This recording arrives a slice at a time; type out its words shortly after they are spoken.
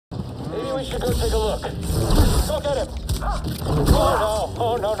we should go take a look. Go get him! Oh no,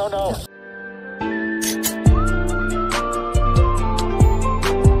 oh no, no, no.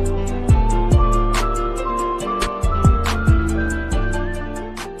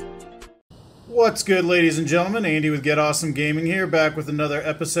 What's good, ladies and gentlemen? Andy with Getawesome Gaming here, back with another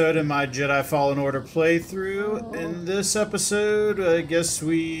episode in my Jedi Fallen Order playthrough. In this episode, I guess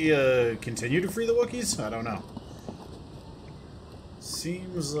we continue to free the wookiees? I don't know.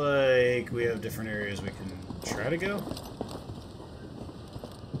 Seems like we have different areas we can try to go.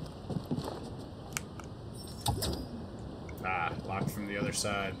 Ah, locked from the other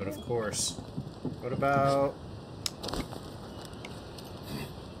side, but of course. What about...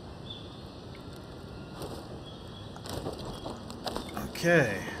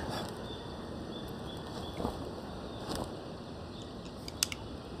 Okay.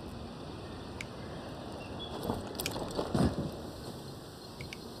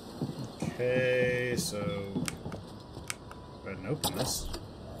 Okay, so go ahead and open this.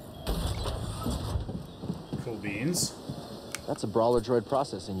 Cool beans. That's a brawler droid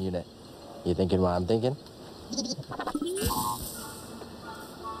processing unit. You thinking what I'm thinking?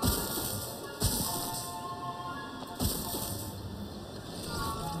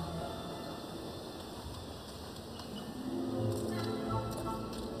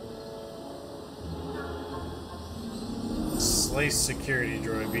 Slice security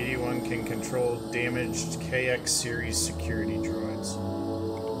droid. BD-1 can control damaged KX series security droids.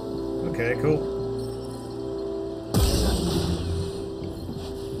 Okay, cool.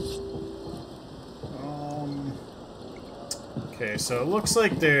 Okay, so it looks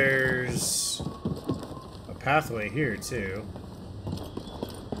like there's a pathway here too.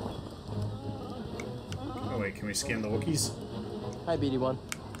 Oh wait, can we scan the wookiees? Hi, BD-1.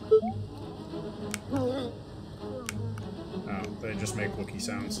 Oh, they just make Wookiee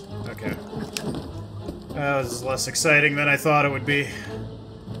sounds. Okay. That was less exciting than I thought it would be.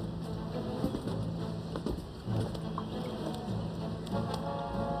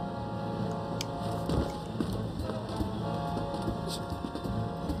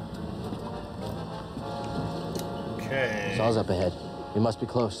 Okay. Saw's up ahead. We must be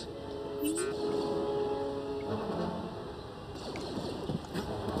close.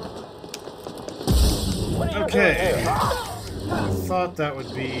 Okay. I thought that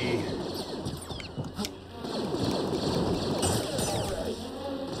would be...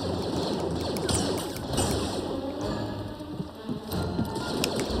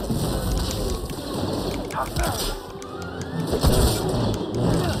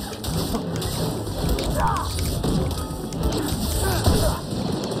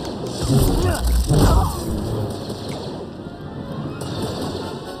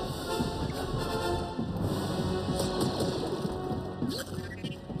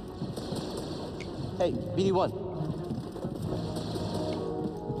 Hey, BD-1.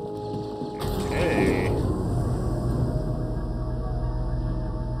 Okay.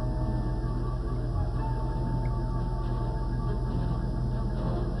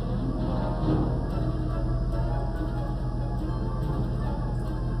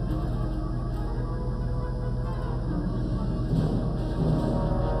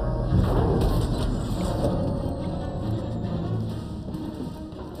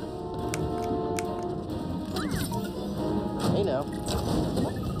 Hey now.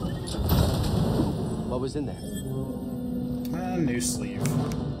 What was in there? A new sleeve.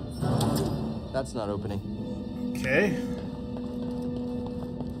 That's not opening. Okay.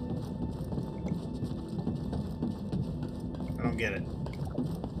 I don't get it.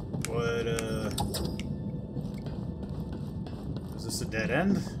 What, is this a dead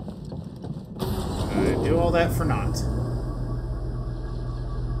end? I do all that for naught.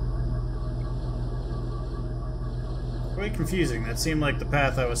 Quite confusing. That seemed like the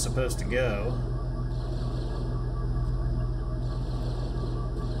path I was supposed to go.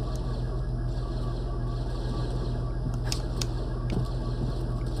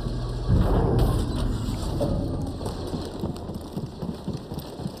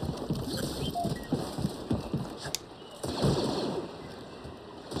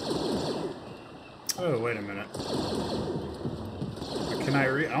 Oh, wait a minute. Can I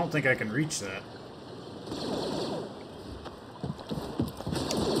don't think I can reach that.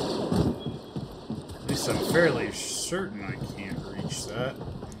 At least I'm fairly certain I can't reach that.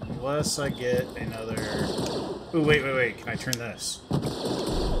 Unless I get another... Ooh, wait. Can I turn this?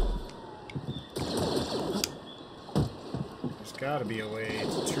 There's gotta be a way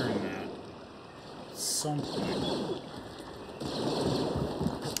to turn that at some point.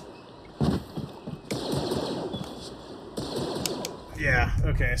 Yeah,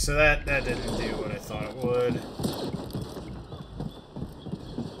 okay, so that didn't do what I thought it would.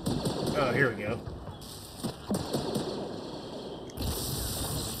 Oh, here we go.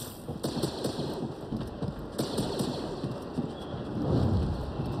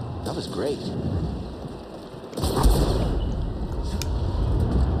 That was great.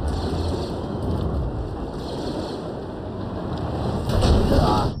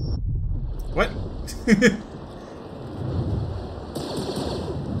 What?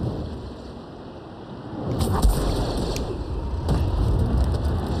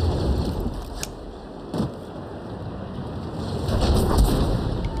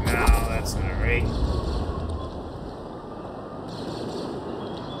 No, that's not right.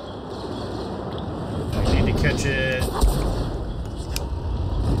 I need to catch it.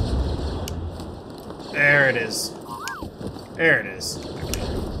 There it is. There it is. Okay.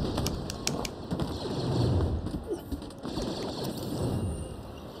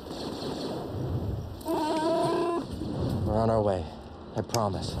 We're on our way. I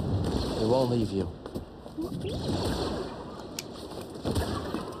promise. We won't leave you.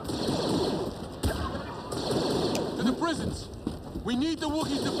 To the prisons! We need the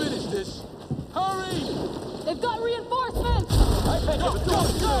Wookiees to finish this! Hurry! They've got reinforcements! I think Go, it's go,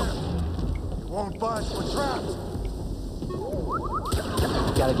 go! It won't budge. We're trapped.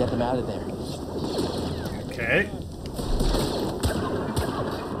 We gotta get them out of there. Okay.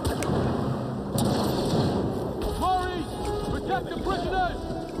 Murray! Protect the prisoners!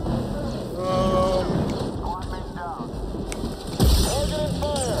 Squad mates down. target and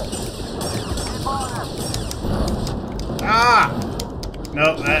fire. Keep on him. Ah! No,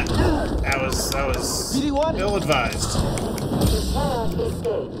 that was BD1? ill-advised. You cannot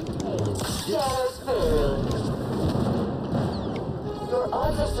escape. Shadows failed. Your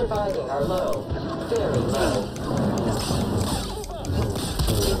odds of surviving are low. Very low.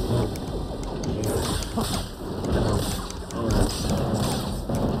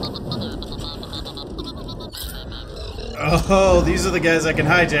 Oh, these are the guys I can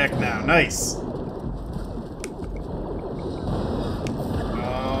hijack now. Nice.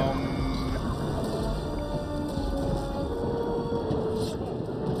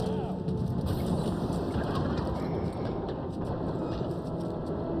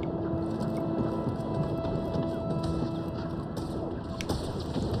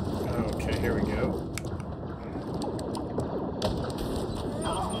 Okay, here we go.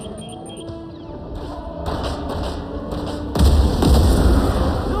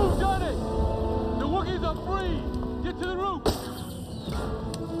 You've done it! The Wookiees are free! Get to the roof!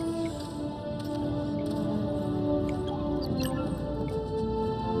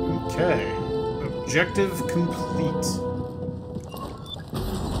 Okay. Objective complete.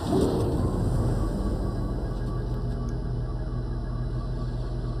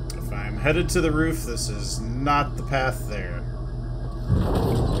 If I'm headed to the roof, this is not the path there.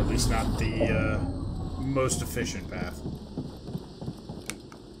 Or at least not the most efficient path.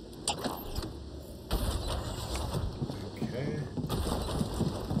 Okay.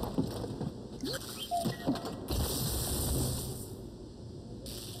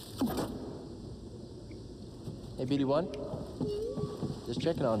 Hey, BD1? Just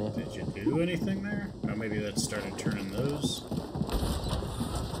checking on you. Did you do anything there? Oh, maybe that started turning those.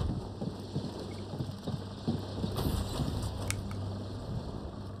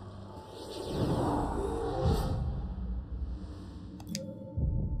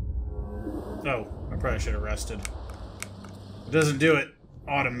 Oh, I probably should have rested. It doesn't do it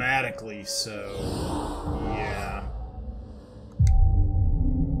automatically, so yeah.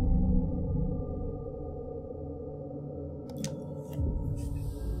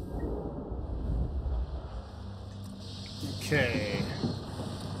 Okay.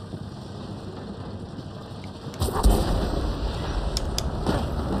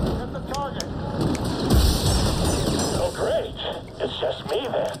 Hit the target. Oh, great. It's just me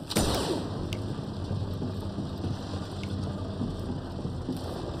then.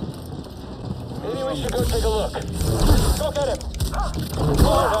 Maybe we should go take a look. Go get him.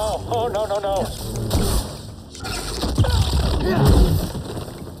 Oh, no. Oh, no, no, no.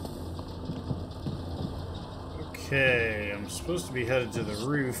 Okay, I'm supposed to be headed to the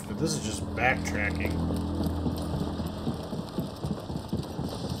roof, but this is just backtracking.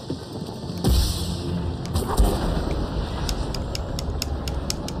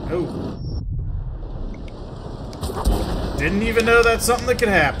 Oh. Didn't even know that's something that could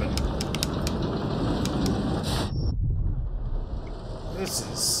happen. This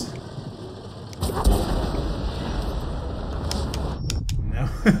is... No.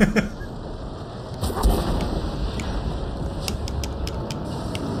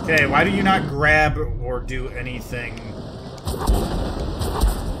 Okay, why do you not grab or do anything?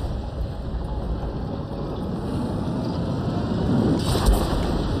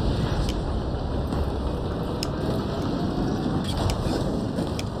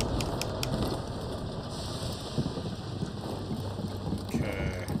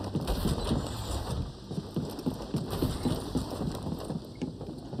 Okay.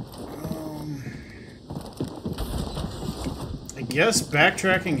 I guess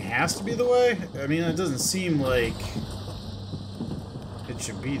backtracking has to be the way? I mean, it doesn't seem like it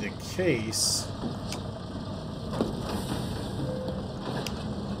should be the case.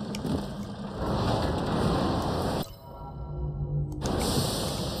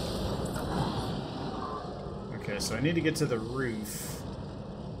 Okay, so I need to get to the roof.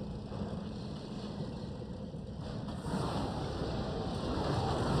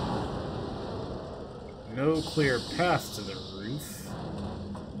 No clear path to the roof.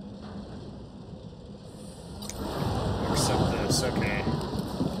 Except this, okay.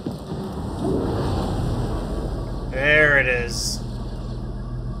 There it is.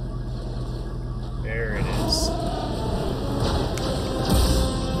 There it is.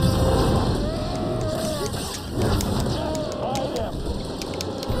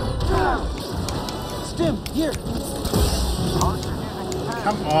 Stim, here.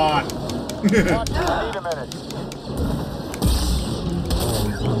 Come on. Need a minute.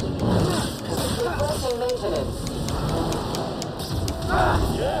 Requesting maintenance.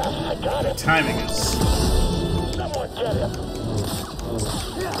 Yeah, I got it. Timing is. Someone get him.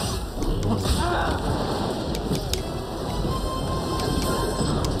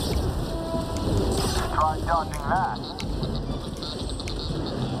 Try dodging that.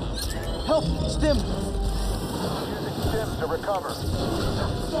 Help, Stim. Using stims to recover.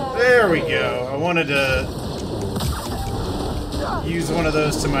 There we go. I wanted to use one of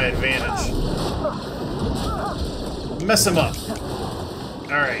those to my advantage. Mess him up.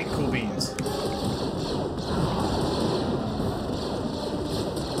 Alright, cool beans.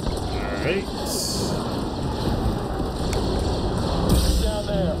 Alright. Down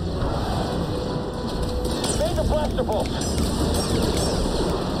there. Make a blaster bolt.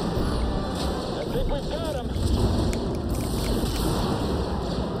 I think we've got him.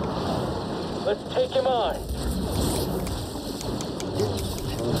 Let's take him on.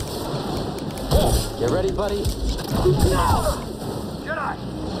 Get ready, buddy. Jedi!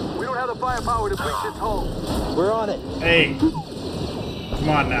 We don't have the firepower to breach this hole. We're on it. Hey. Come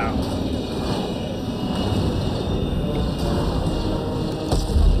on now.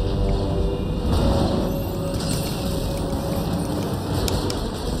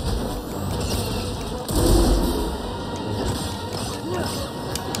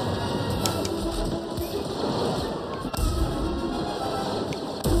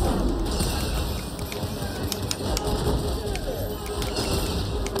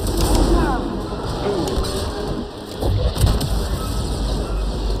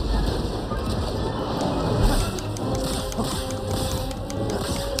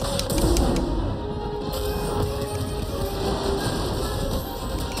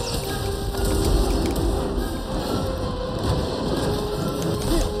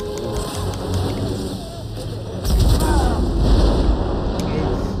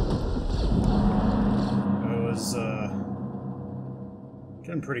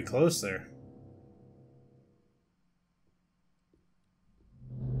 Getting pretty close there.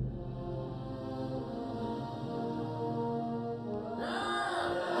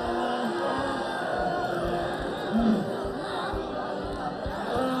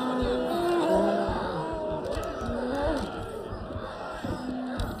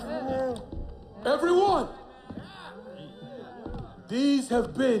 Everyone! These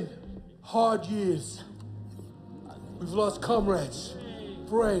have been hard years. We've lost comrades,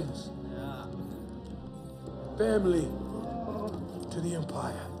 friends, family to the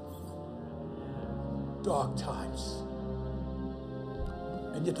Empire. Dark times.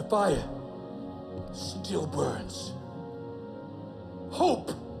 And yet the fire still burns.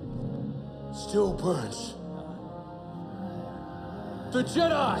 Hope still burns. The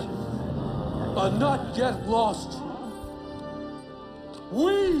Jedi are not yet lost.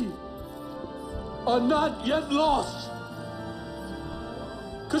 We are not yet lost.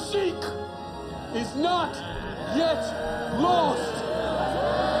 Kashyyyk is not yet lost.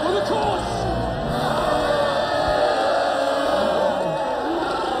 For the cause!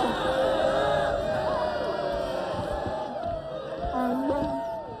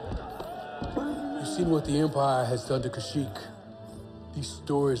 You've seen what the Empire has done to Kashyyyk. These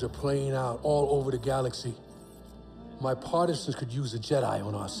stories are playing out all over the galaxy. My partisans could use a Jedi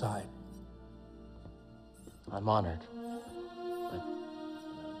on our side. I'm honored. But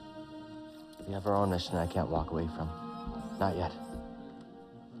we have our own mission I can't walk away from. Not yet.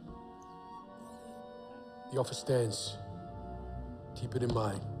 The offer stands. Keep it in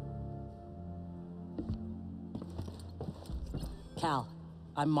mind. Cal,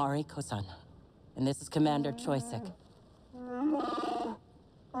 I'm Mari Kosan, and this is Commander Choysyk.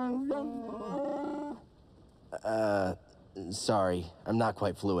 Sorry. I'm not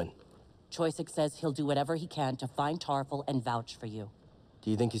quite fluent. Choysyk says he'll do whatever he can to find Tarful and vouch for you. Do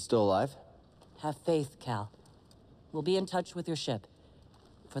you think he's still alive? Have faith, Cal. We'll be in touch with your ship.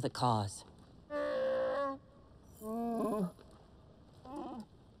 For the cause.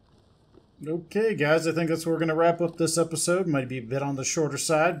 Okay, guys, I think that's where we're going to wrap up this episode. Might be a bit on the shorter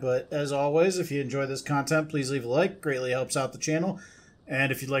side, but as always, if you enjoy this content, please leave a like. Greatly helps out the channel.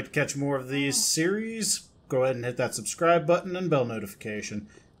 And if you'd like to catch more of these series, go ahead and hit that subscribe button and bell notification.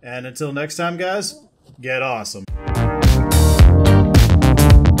 And until next time, guys, get awesome.